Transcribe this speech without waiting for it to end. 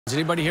Does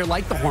anybody here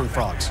like the Horned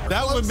Frogs?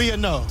 That would be a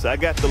no. So I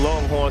got the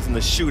Longhorns in the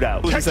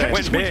shootout.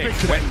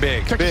 Went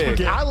big.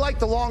 I like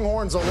the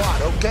Longhorns a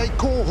lot, okay?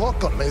 Cool,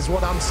 hook 'em is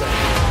what I'm saying.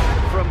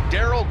 From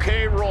Darrell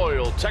K.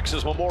 Royal,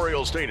 Texas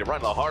Memorial Stadium,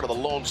 right in the heart of the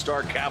Lone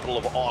Star capital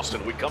of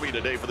Austin. We come to you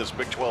today for this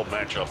Big 12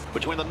 matchup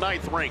between the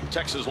 9th-ranked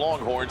Texas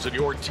Longhorns and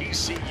your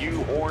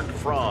TCU Horned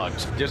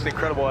Frogs. Just an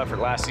incredible effort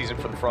last season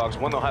for the Frogs.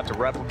 One they'll have to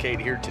replicate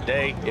here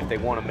today if they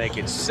want to make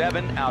it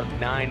 7 out of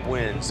 9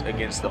 wins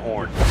against the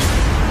Horns.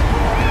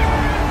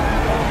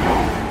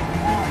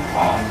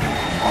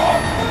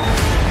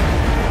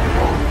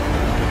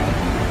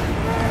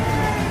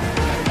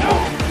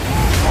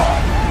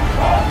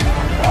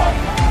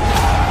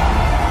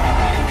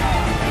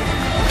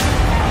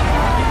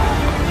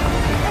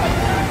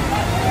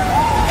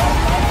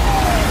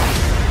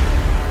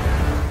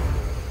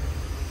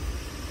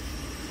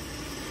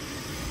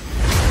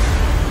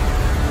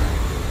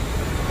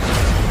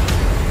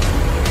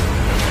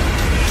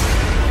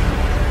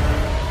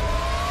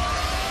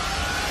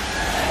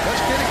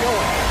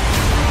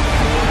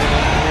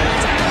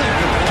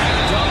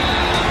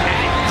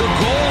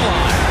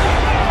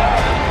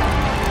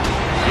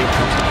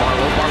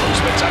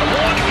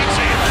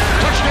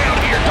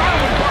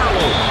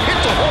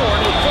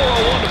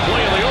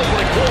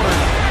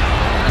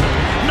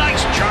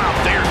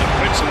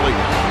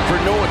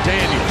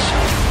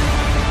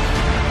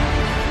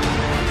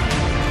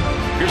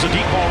 Here's a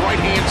deep ball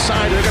right-hand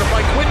side. They're going to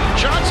find Quentin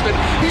Johnston.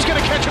 He's going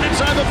to catch it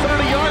inside the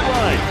 30-yard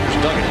line. Here's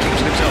Duggan. Keeps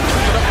it himself.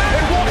 Turns it up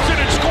and walks it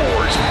and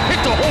scores.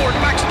 Hit the horn.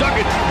 Max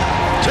Duggan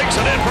takes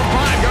it in from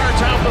 5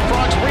 yards out. The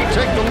Frogs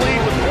retake the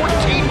lead with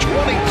 14:22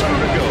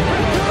 to go.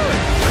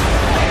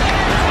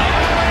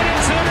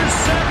 It's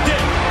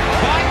intercepted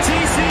by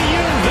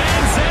TCU.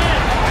 Van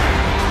Zandt.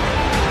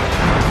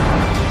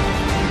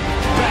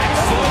 Back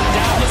foot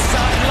down the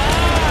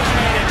sideline.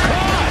 And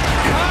caught.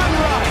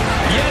 Conroy.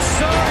 Yes,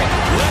 sir.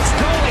 Let's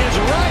go is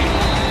right.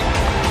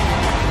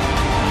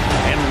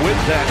 And with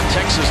that,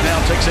 Texas now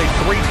takes a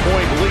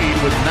 3-point lead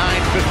with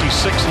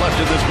 9:56 left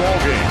in this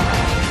ballgame.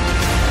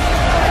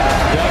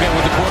 Duggan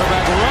with the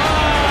quarterback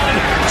run.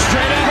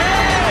 Straight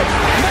ahead.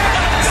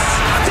 Max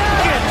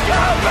Duggan.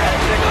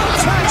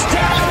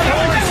 Touchdown,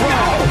 Horned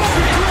Frogs.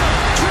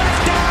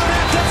 Drift down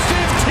at the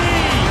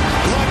 15.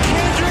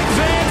 LaKendrick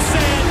Van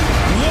Zandt.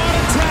 What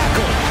a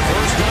tackle.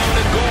 First down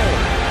and goal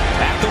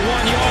at the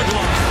 1-yard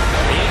line.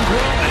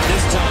 Ingram, and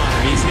this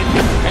time he's hit.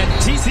 And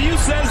TCU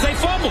says they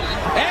fumbled.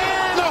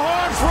 And the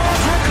Horned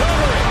Frogs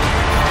recover it.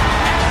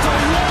 At the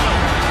 1.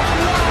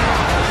 Wow.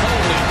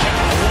 Holy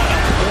cow, what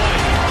a play.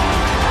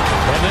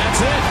 And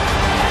that's it.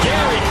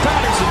 Gary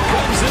Patterson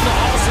comes into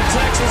Austin,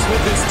 Texas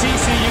with his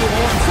TCU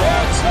Horned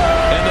Frogs.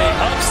 And they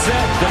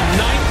upset the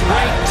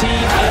 9th-ranked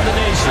team in the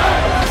nation.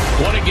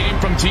 What a game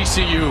from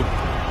TCU.